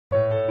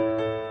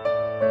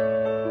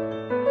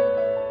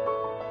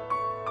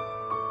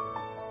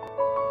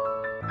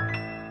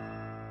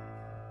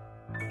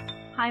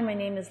Hi, my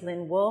name is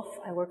Lynn Wolf.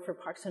 I work for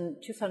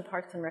Tucson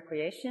Parks and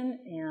Recreation,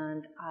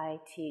 and I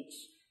teach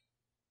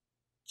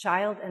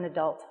child and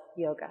adult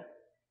yoga.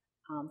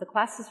 The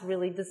class is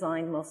really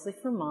designed mostly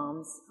for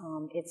moms.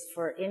 It's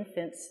for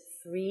infants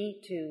 3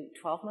 to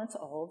 12 months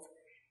old,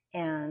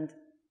 and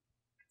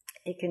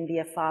it can be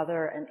a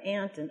father, an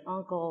aunt, an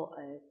uncle,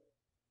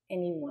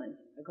 anyone,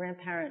 a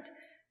grandparent,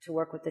 to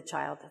work with the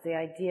child. The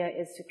idea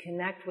is to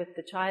connect with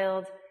the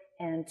child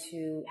and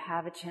to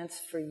have a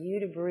chance for you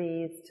to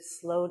breathe, to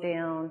slow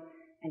down,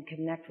 and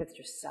connect with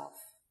yourself.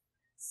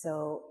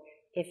 So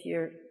if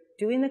you're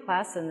doing the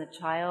class and the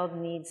child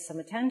needs some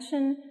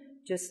attention,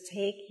 just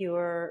take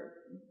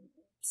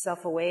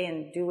yourself away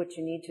and do what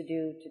you need to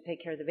do to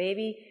take care of the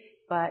baby.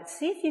 But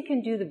see if you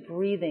can do the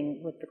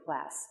breathing with the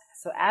class.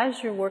 So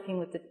as you're working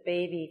with the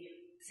baby,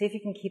 see if you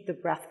can keep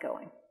the breath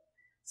going.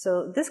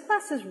 So this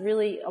class is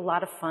really a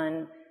lot of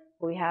fun.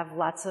 We have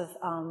lots of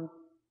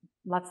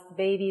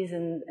babies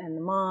and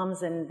the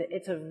moms, and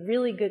it's a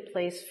really good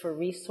place for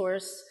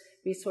resources.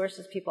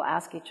 People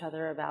ask each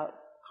other about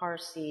car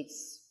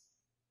seats,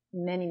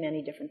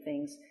 many different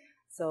things.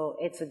 So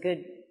it's a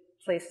good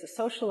place to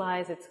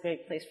socialize. It's a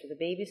great place for the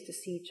babies to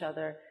see each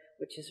other,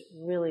 which is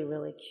really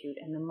cute.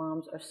 And the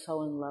moms are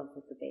so in love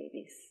with the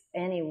babies.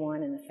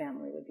 Anyone in the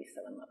family would be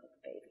so in love with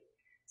the baby.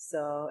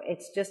 So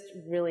it's just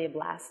really a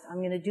blast. I'm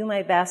going to do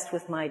my best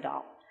with my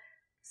doll.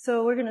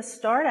 So we're going to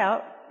start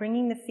out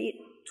bringing the feet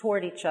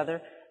toward each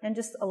other and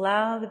just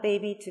allow the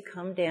baby to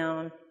come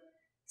down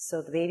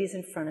so the baby's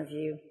in front of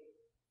you.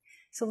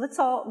 So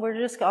we're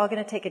just all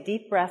going to take a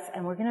deep breath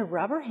and we're going to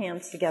rub our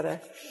hands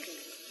together.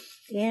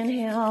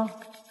 Inhale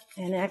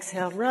and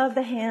exhale, rub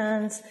the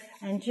hands,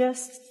 and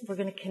we're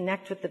going to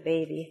connect with the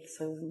baby.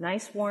 So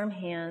nice warm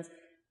hands,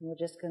 and we're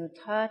just going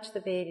to touch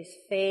the baby's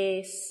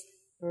face,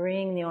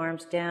 bring the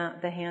arms down,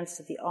 the hands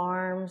to the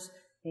arms,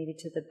 maybe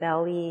to the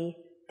belly,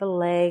 the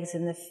legs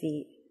and the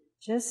feet,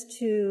 just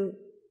to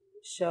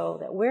show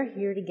that we're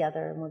here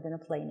together and we're going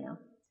to play now.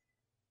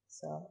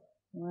 So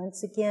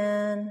once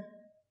again,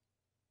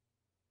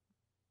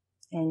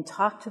 and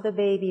talk to the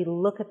baby,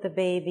 look at the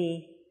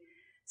baby.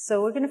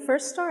 So we're going to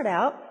first start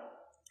out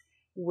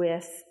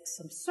with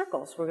some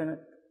circles.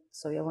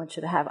 So I want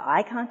you to have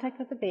eye contact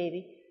with the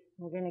baby.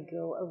 We're going to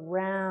go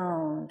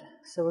around.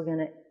 So we're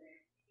going to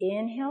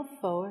inhale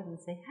forward and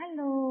say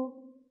hello,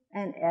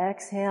 and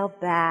exhale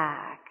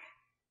back.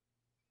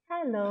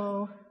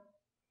 Hello.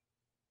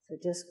 So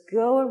just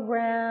go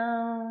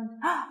around,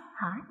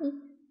 hi,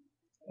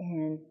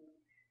 and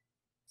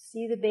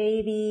see the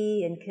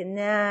baby and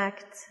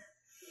connect.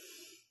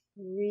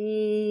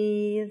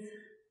 Breathe.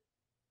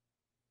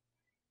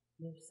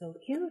 You're so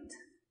cute.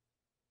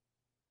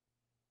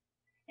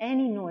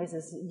 Any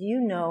noises,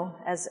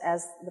 as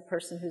the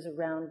person who's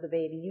around the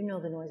baby, you know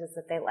the noises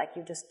that they like.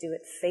 You just do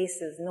it.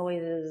 Faces,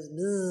 noises,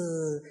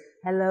 bzzz,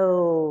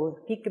 hello,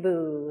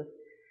 peekaboo.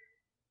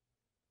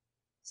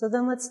 So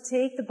then let's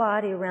take the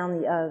body around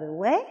the other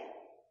way.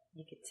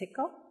 You can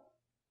tickle.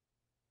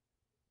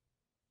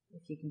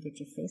 If you can get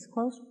your face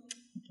close,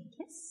 you can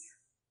kiss.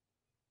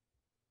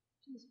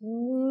 Just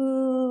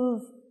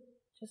move.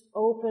 Just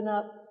open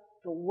up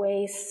the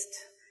waist,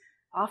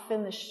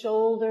 often the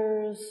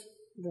shoulders,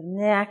 the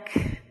neck,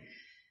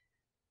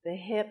 the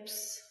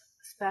hips,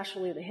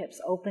 especially the hips.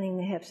 Opening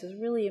the hips is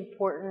really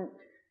important,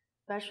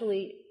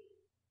 especially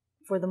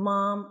for the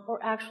mom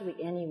or actually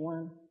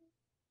anyone.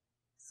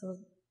 So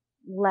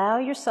allow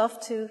yourself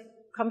to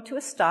come to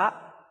a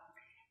stop,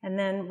 and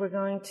then we're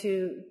going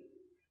to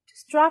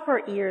just drop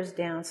our ears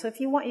down. So if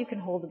you want, you can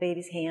hold the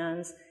baby's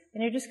hands,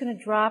 and you're just going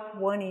to drop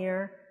one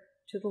ear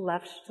to the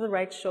left, to the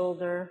right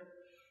shoulder,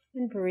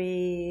 and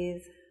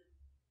breathe.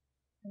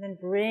 And then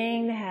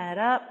bring the head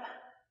up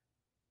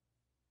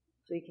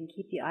so you can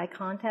keep the eye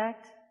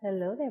contact.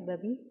 Hello there,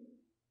 baby.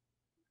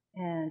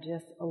 And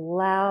just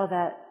allow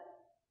that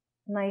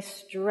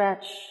nice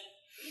stretch.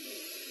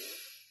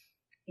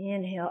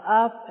 Inhale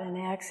up and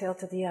exhale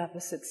to the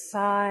opposite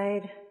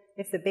side.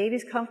 If the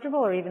baby's comfortable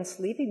or even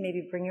sleeping,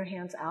 maybe bring your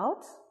hands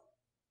out.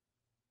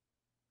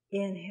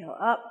 Inhale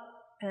up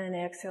and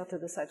exhale to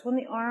the sides. When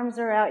the arms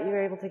are out,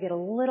 you're able to get a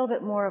little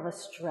bit more of a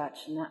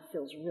stretch, and that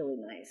feels really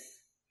nice.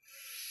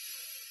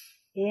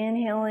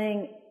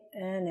 Inhaling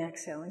and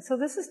exhaling. So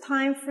this is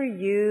time for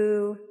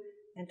you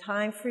and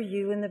time for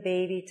you and the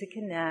baby to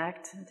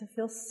connect and to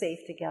feel safe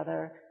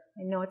together.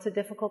 I know it's a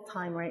difficult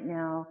time right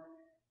now,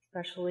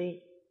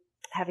 especially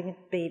having a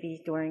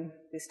baby during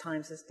these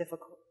times is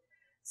difficult.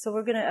 So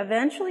we're going to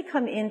eventually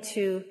come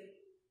into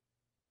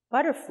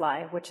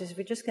butterfly, which is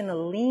we're just going to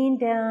lean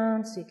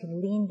down, so you can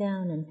lean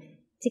down and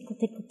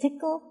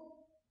tickle,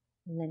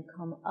 and then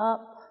come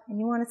up. And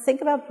you want to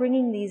think about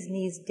bringing these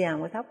knees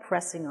down without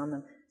pressing on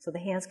them. So the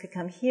hands could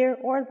come here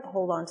or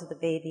hold on to the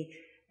baby,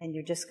 and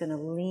you're just going to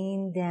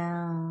lean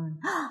down.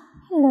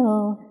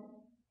 Hello.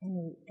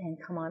 And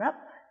come on up.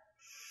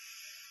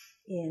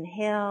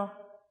 Inhale.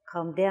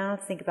 Come down.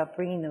 Think about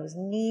bringing those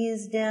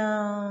knees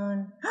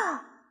down.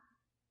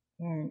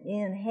 And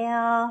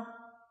inhale.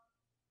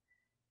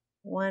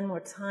 One more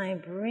time.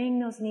 Bring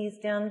those knees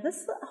down.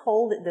 Let's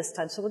hold it this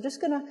time. So we're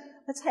just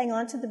let's hang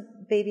on to the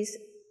baby's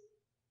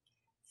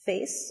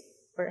face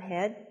or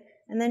head,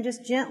 and then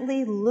just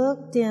gently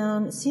look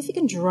down. See if you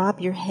can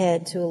drop your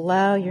head to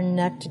allow your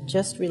neck to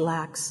just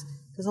relax,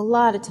 because a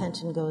lot of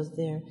tension goes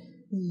there.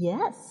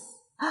 Yes.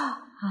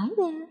 Hi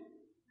there.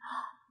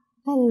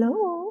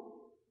 Hello.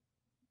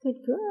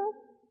 Good girl.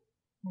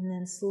 And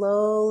then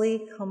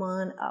slowly come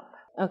on up.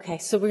 Okay,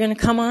 so we're going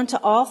to come on to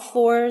all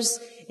fours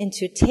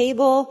into a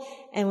table,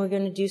 and we're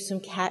going to do some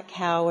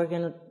cat-cow.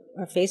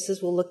 Our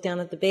faces will look down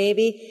at the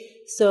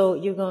baby. So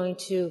you're going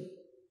to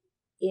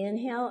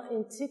inhale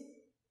into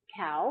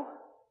cow,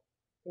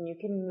 and you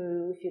can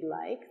move if you'd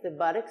like. The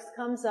buttocks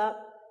comes up,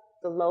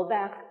 the low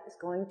back is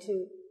going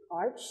to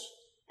arch,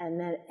 and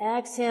then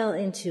exhale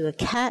into a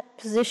cat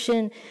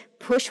position.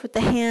 Push with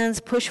the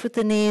hands, push with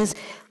the knees,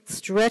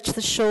 stretch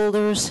the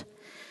shoulders,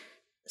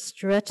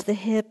 stretch the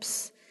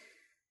hips.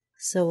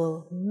 So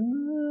we'll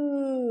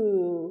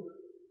moo,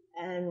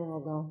 and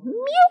we'll go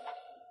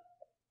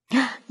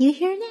meow. You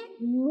hear that?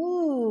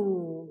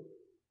 Moo.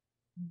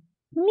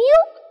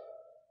 Meow.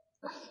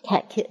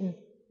 Cow kitten.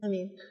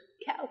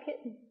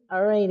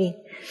 Alrighty.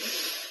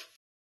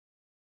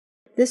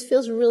 This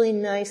feels really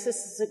nice. This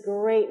is a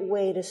great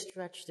way to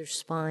stretch their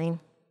spine.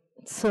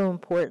 It's so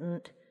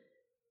important.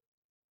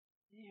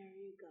 There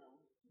you go.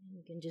 And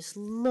you can just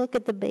look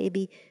at the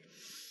baby.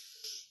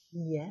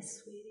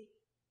 Yes, sweetie.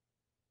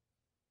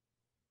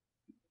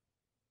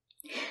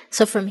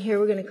 So from here,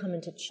 we're going to come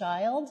into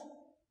child.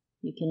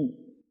 We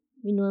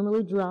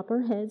normally drop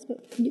our heads,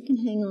 but you can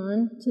hang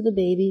on to the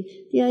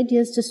baby. The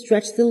idea is to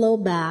stretch the low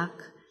back,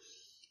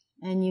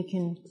 and you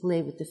can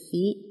play with the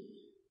feet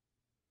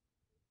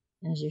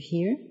as you're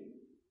here.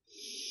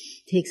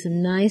 Take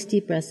some nice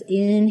deep breaths.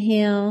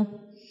 Inhale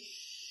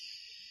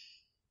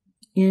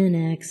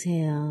and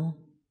exhale.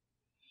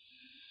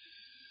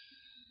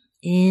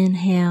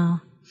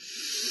 Inhale.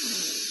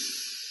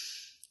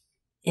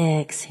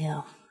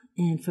 Exhale.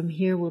 And from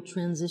here, we'll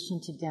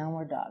transition to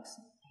downward dogs.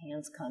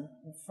 Hands come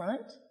in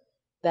front,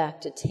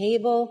 back to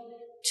table,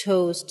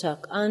 toes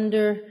tuck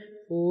under,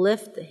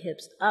 lift the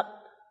hips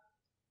up,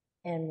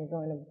 and we're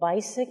going to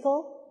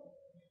bicycle.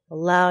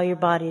 Allow your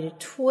body to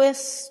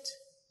twist.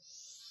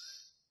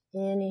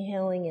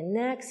 Inhaling and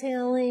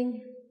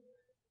exhaling.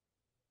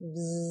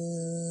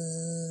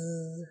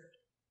 Bzzz.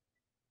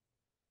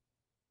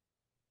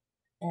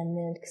 And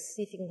then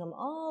see if you can come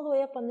all the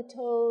way up on the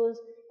toes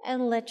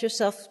and let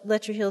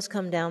your heels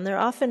come down. They're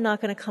often not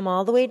going to come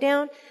all the way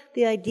down.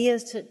 The idea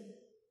is to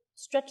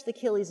stretch the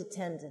Achilles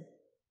tendon.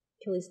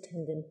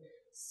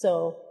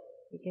 So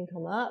you can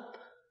come up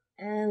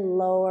and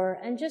lower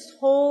and just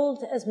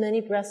hold as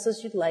many breaths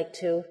as you'd like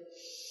to.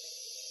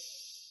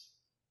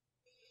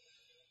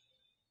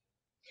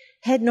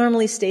 Head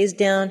normally stays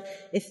down.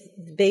 If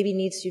the baby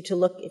needs you to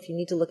look, if you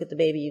need to look at the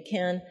baby, you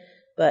can.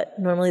 But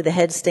normally the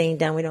head's staying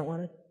down. We don't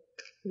want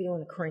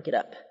to crank it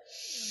up.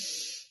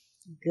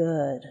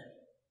 Good.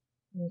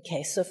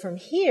 Okay, so from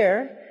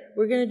here,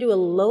 we're going to do a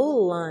low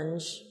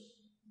lunge.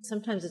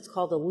 Sometimes it's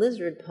called a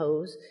lizard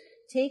pose.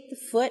 Take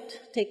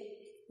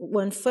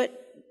one foot,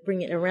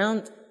 bring it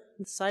around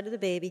the side of the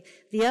baby.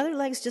 The other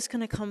leg's just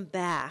going to come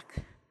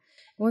back.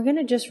 We're going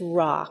to just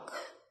rock.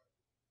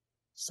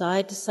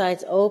 Side to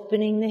sides,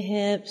 opening the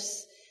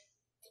hips.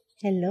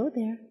 Hello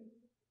there.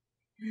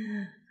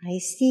 I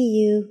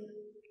see you.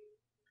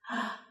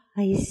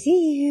 I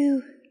see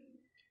you.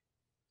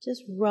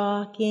 Just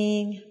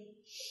rocking.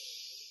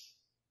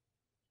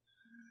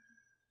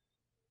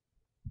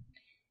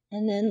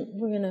 And then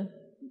we're going to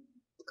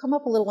come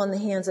up a little on the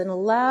hands and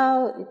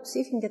see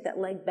if you can get that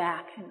leg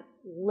back and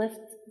lift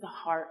the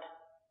heart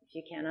if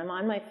you can. I'm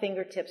on my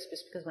fingertips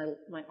just because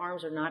my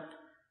arms are not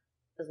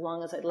as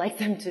long as I'd like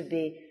them to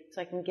be,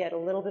 so I can get a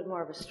little bit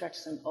more of a stretch.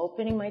 So I'm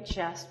opening my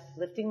chest,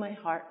 lifting my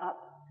heart up,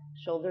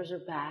 shoulders are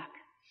back,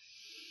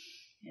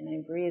 and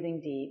I'm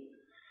breathing deep.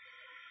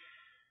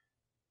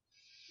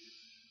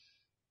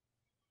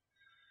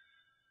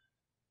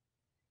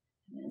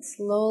 And then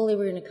slowly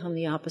we're going to come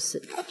the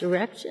opposite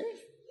direction.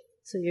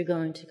 So you're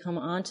going to come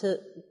onto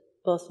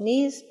both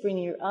knees, bring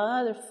your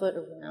other foot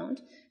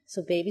around.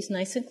 So baby's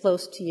nice and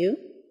close to you.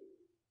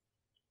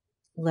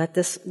 Let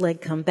this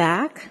leg come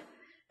back,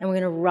 and we're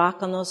going to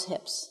rock on those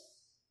hips.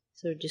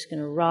 So we're just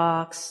going to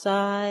rock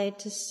side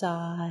to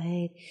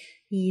side.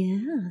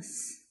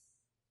 Yes.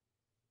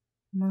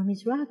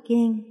 Mommy's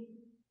rocking.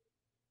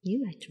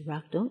 You like to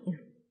rock, don't you?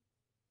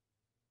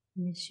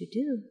 Yes, you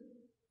do.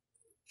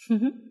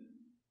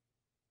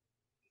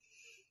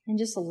 And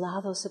just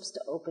allow those hips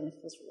to open. It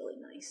feels really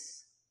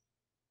nice.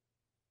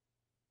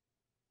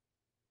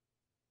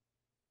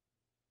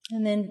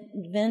 And then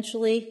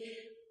eventually,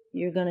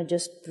 you're going to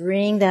just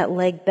bring that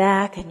leg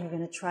back, and you're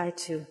going to try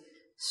to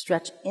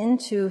stretch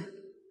into,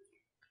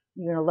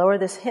 you're going to lower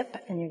this hip,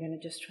 and you're going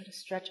to just try to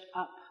stretch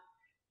up.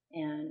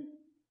 And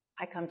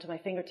I come to my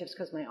fingertips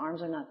because my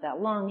arms are not that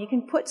long. You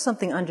can put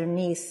something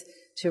underneath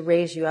to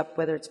raise you up,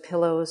 whether it's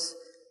pillows.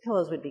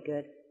 Pillows would be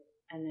good.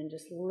 And then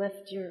just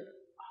lift your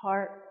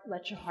Heart,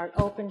 let your heart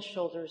open,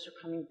 shoulders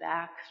are coming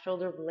back,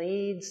 shoulder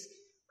blades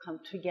come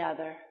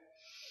together.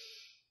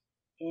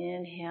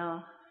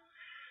 Inhale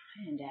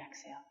and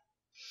exhale.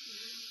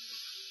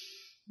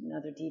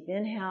 Another deep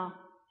inhale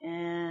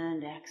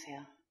and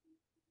exhale.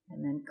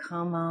 And then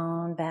come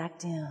on back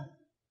down.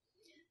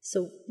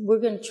 So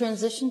we're going to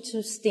transition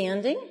to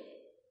standing.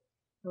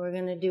 We're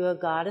going to do a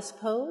goddess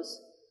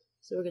pose.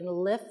 So we're going to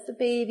lift the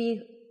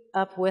baby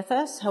up with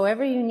us.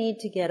 However you need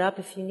to get up.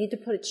 If you need to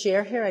put a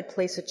chair here, I'd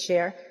place a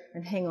chair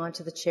and hang on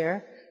to the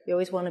chair. You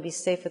always want to be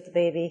safe with the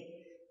baby.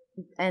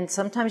 And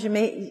sometimes you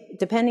may,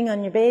 depending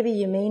on your baby,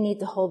 you may need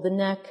to hold the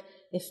neck.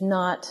 If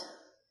not,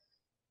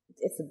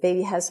 if the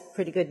baby has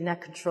pretty good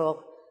neck control,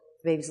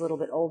 if the baby's a little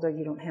bit older,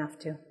 you don't have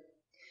to.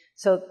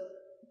 So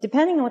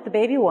depending on what the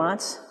baby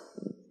wants,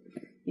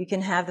 you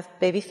can have the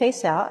baby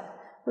face out.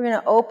 We're going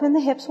to open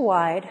the hips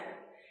wide.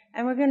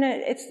 And we're going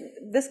to,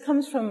 this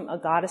comes from a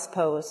goddess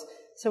pose.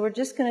 So we're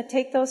just going to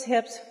take those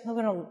hips, we're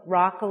going to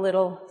rock a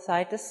little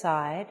side to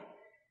side.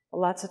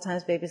 Lots of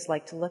times babies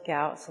like to look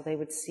out so they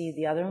would see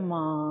the other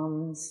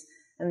moms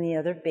and the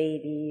other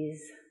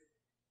babies.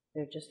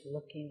 They're just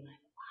looking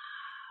like,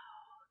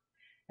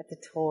 wow, at the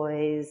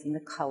toys and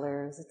the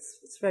colors.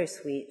 It's very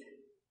sweet.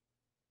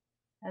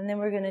 And then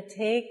we're going to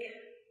take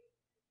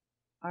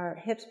our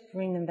hips,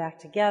 bring them back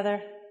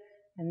together.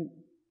 And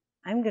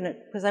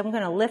because I'm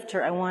going to lift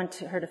her, I want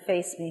her to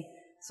face me.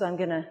 So I'm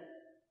going to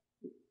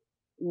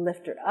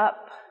lift her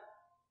up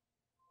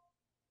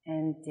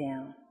and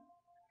down.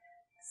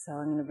 So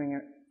I'm going to bring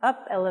her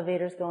up.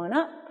 Elevator's going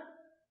up,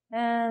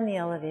 and the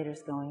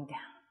elevator's going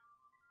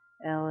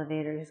down.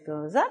 Elevator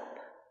goes up,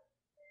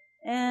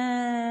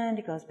 and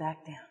it goes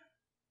back down.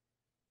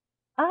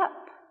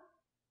 Up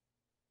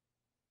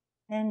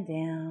and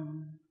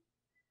down.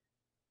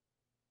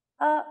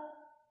 Up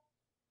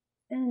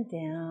and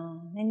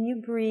down. And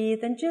you breathe,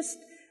 and just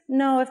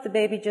know if the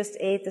baby just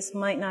ate, this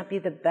might not be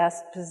the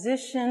best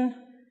position.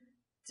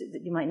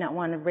 You might not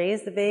want to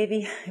raise the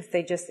baby if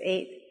they just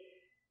ate,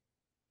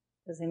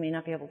 because they may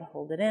not be able to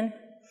hold it in.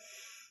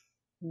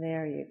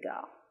 There you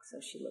go. So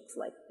she looks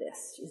like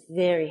this. She's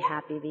very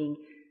happy being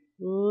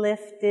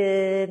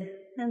lifted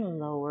and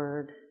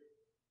lowered.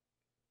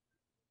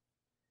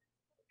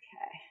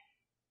 Okay.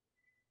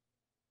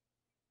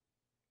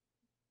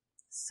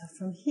 So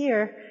from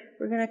here,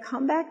 we're going to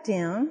come back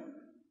down.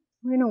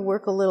 We're going to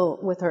work a little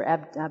with our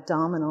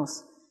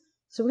abdominals.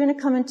 So we're going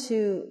to come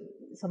into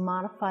a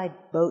modified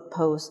boat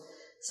pose.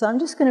 So I'm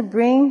just going to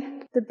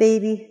bring the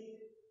baby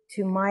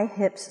to my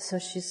hips so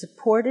she's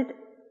supported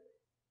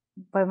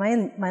by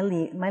my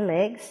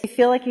legs. If you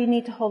feel like you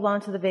need to hold on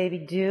to the baby,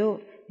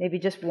 do. Maybe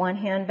just one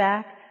hand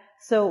back.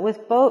 So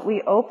with both,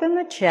 we open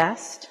the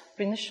chest,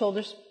 bring the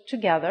shoulders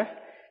together,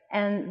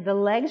 and the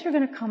legs are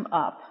going to come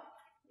up.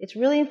 It's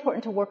really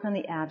important to work on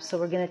the abs. So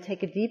we're going to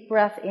take a deep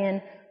breath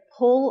in,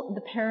 pull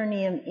the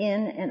perineum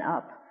in and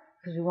up,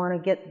 because we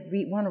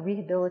want to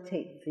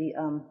rehabilitate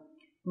the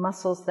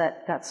muscles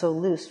that got so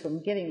loose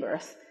from giving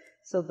birth.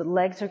 So the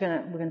legs we're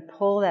going to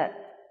pull that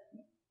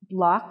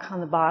block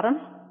on the bottom,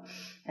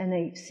 and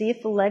then see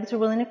if the legs are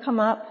willing to come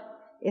up.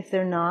 If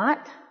they're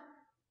not,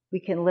 we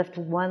can lift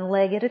one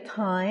leg at a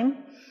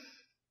time,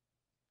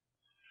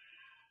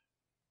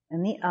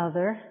 and the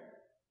other.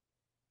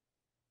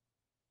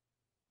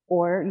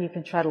 Or you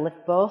can try to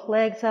lift both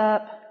legs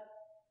up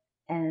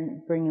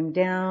and bring them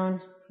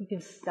down. You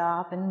can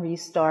stop and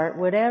restart,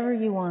 whatever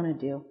you want to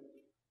do.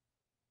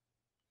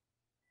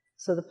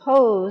 So the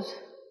pose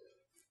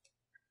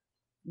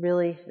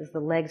really is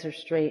the legs are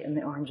straight and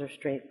the arms are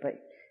straight, but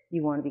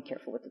you want to be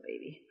careful with the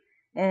baby.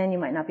 And you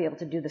might not be able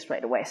to do this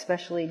right away,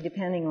 especially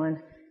depending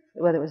on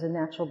whether it was a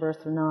natural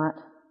birth or not.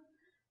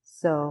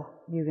 So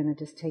you're going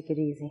to just take it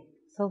easy.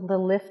 So the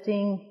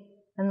lifting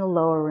and the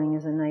lowering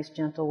is a nice,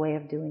 gentle way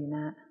of doing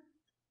that.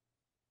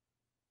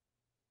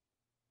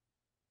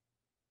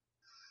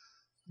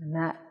 And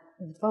that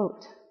is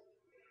boat.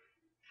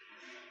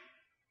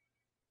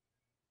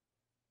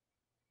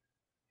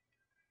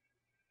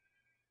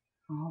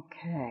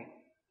 Okay.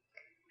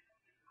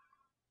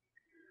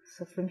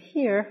 So from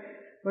here,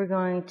 we're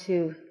going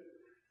to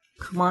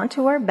come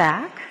onto our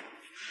back.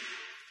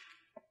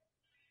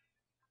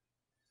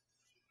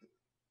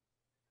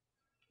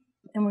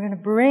 And we're going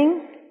to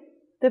bring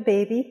the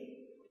baby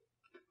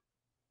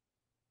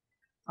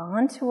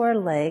onto our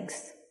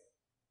legs.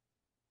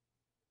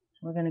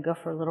 We're going to go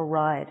for a little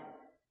ride.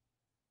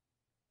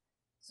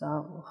 So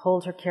I'll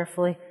hold her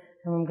carefully,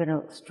 and I'm going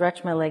to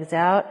stretch my legs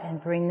out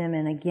and bring them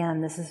in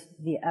again. This is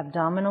the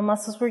abdominal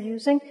muscles we're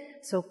using.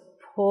 So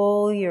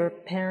pull your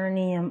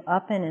perineum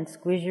up in and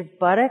squeeze your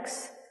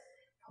buttocks.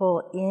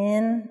 Pull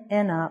in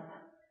and up,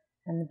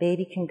 and the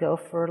baby can go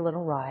for a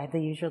little ride. They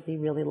usually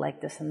really like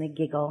this, and they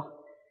giggle.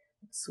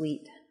 It's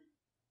sweet.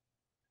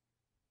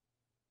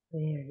 There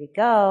you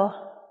go.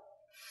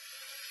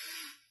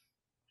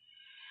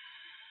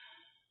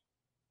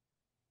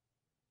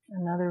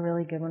 Another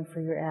really good one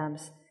for your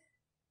abs.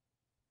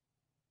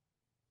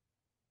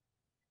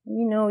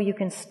 You know you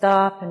can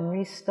stop and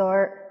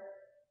restart.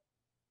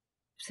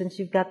 since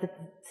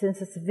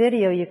it's a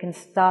video, you can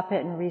stop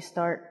it and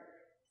restart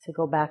to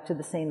go back to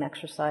the same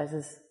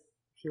exercises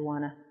if you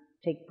want to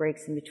take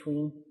breaks in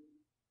between.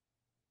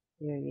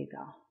 There you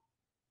go.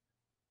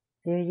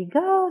 There you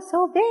go,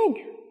 so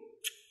big.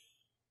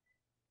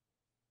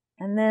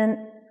 And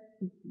then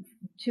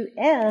to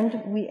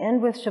end, we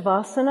end with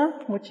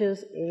Shavasana, which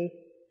is a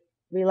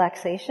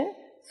relaxation.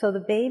 So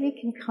the baby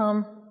can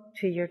come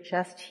to your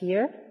chest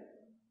here.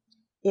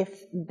 If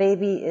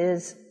baby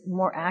is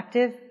more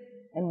active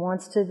and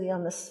wants to be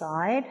on the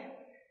side,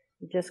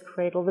 you just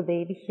cradle the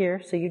baby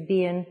here. So you'd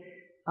be in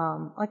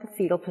like a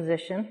fetal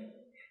position.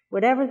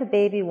 Whatever the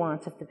baby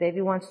wants. If the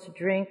baby wants to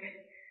drink,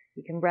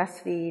 you can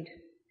breastfeed.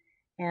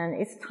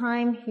 And it's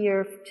time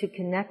here to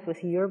connect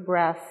with your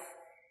breath,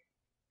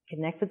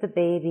 connect with the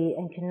baby,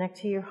 and connect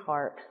to your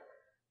heart.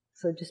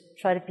 So just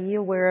try to be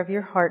aware of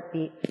your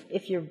heartbeat.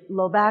 If your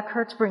low back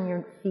hurts, bring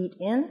your feet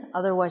in.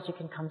 Otherwise, you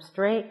can come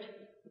straight.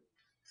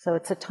 So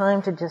it's a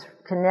time to just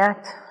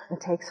connect and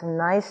take some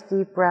nice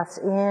deep breaths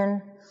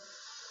in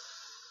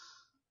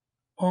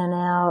and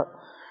out.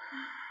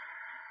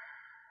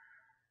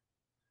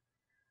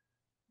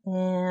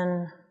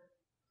 In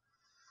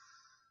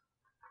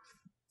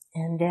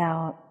and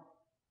out.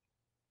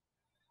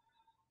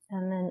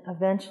 And then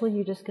eventually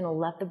you're just going to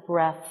let the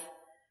breath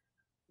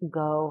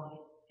go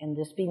and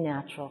just be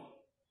natural.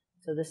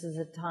 So this is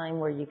a time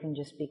where you can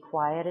just be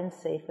quiet and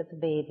safe with the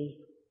baby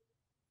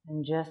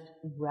and just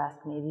rest.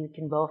 Maybe you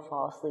can both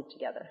fall asleep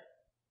together.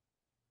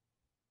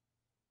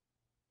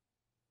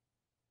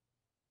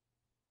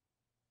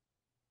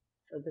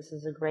 So this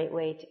is a great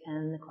way to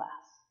end the class.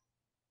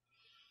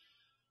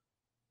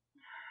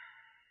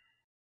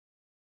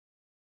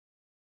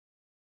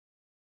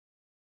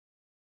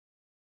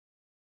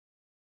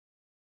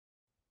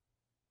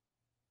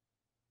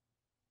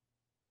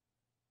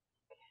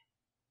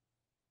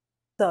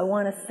 So I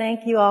want to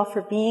thank you all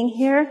for being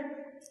here.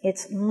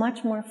 It's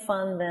much more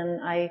fun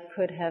than I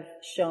could have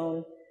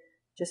shown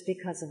just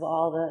because of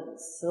all the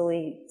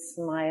silly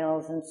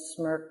smiles and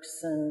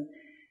smirks and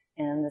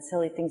the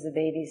silly things the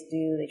babies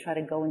do. They try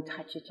to go and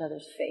touch each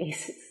other's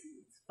face.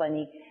 It's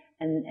funny.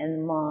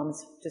 And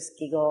moms just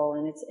giggle,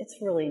 and it's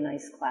really a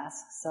nice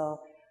class.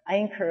 So I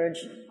encourage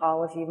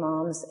all of you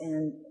moms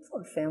and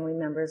family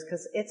members,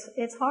 because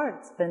it's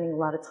hard spending a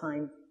lot of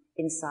time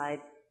inside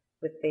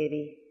with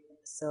baby.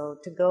 So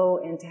to go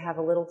and to have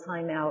a little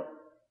time out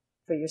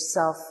for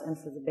yourself and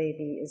for the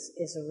baby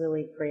is a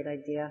really great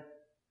idea.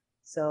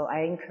 So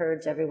I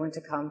encourage everyone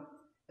to come.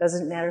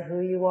 Doesn't matter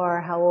who you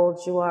are, how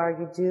old you are,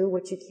 you do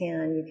what you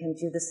can. You can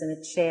do this in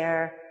a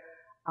chair.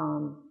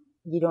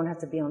 You don't have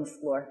to be on the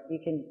floor. You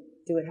can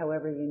do it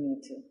however you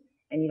need to.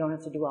 And you don't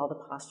have to do all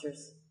the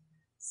postures.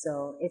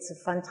 So it's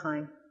a fun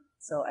time.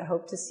 So I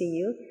hope to see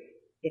you.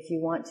 If you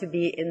want to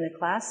be in the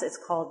class, it's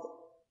called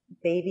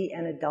Baby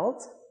and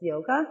Adult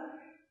Yoga.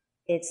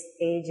 It's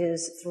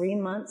ages 3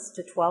 months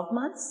to 12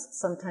 months.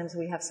 Sometimes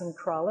we have some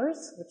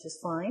crawlers, which is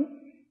fine.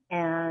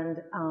 And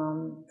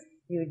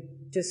you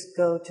just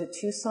go to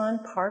Tucson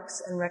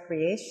Parks and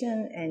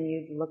Recreation and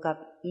you'd look up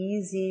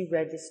easy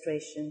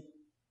registration.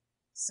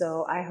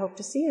 So I hope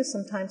to see you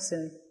sometime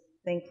soon.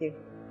 Thank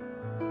you.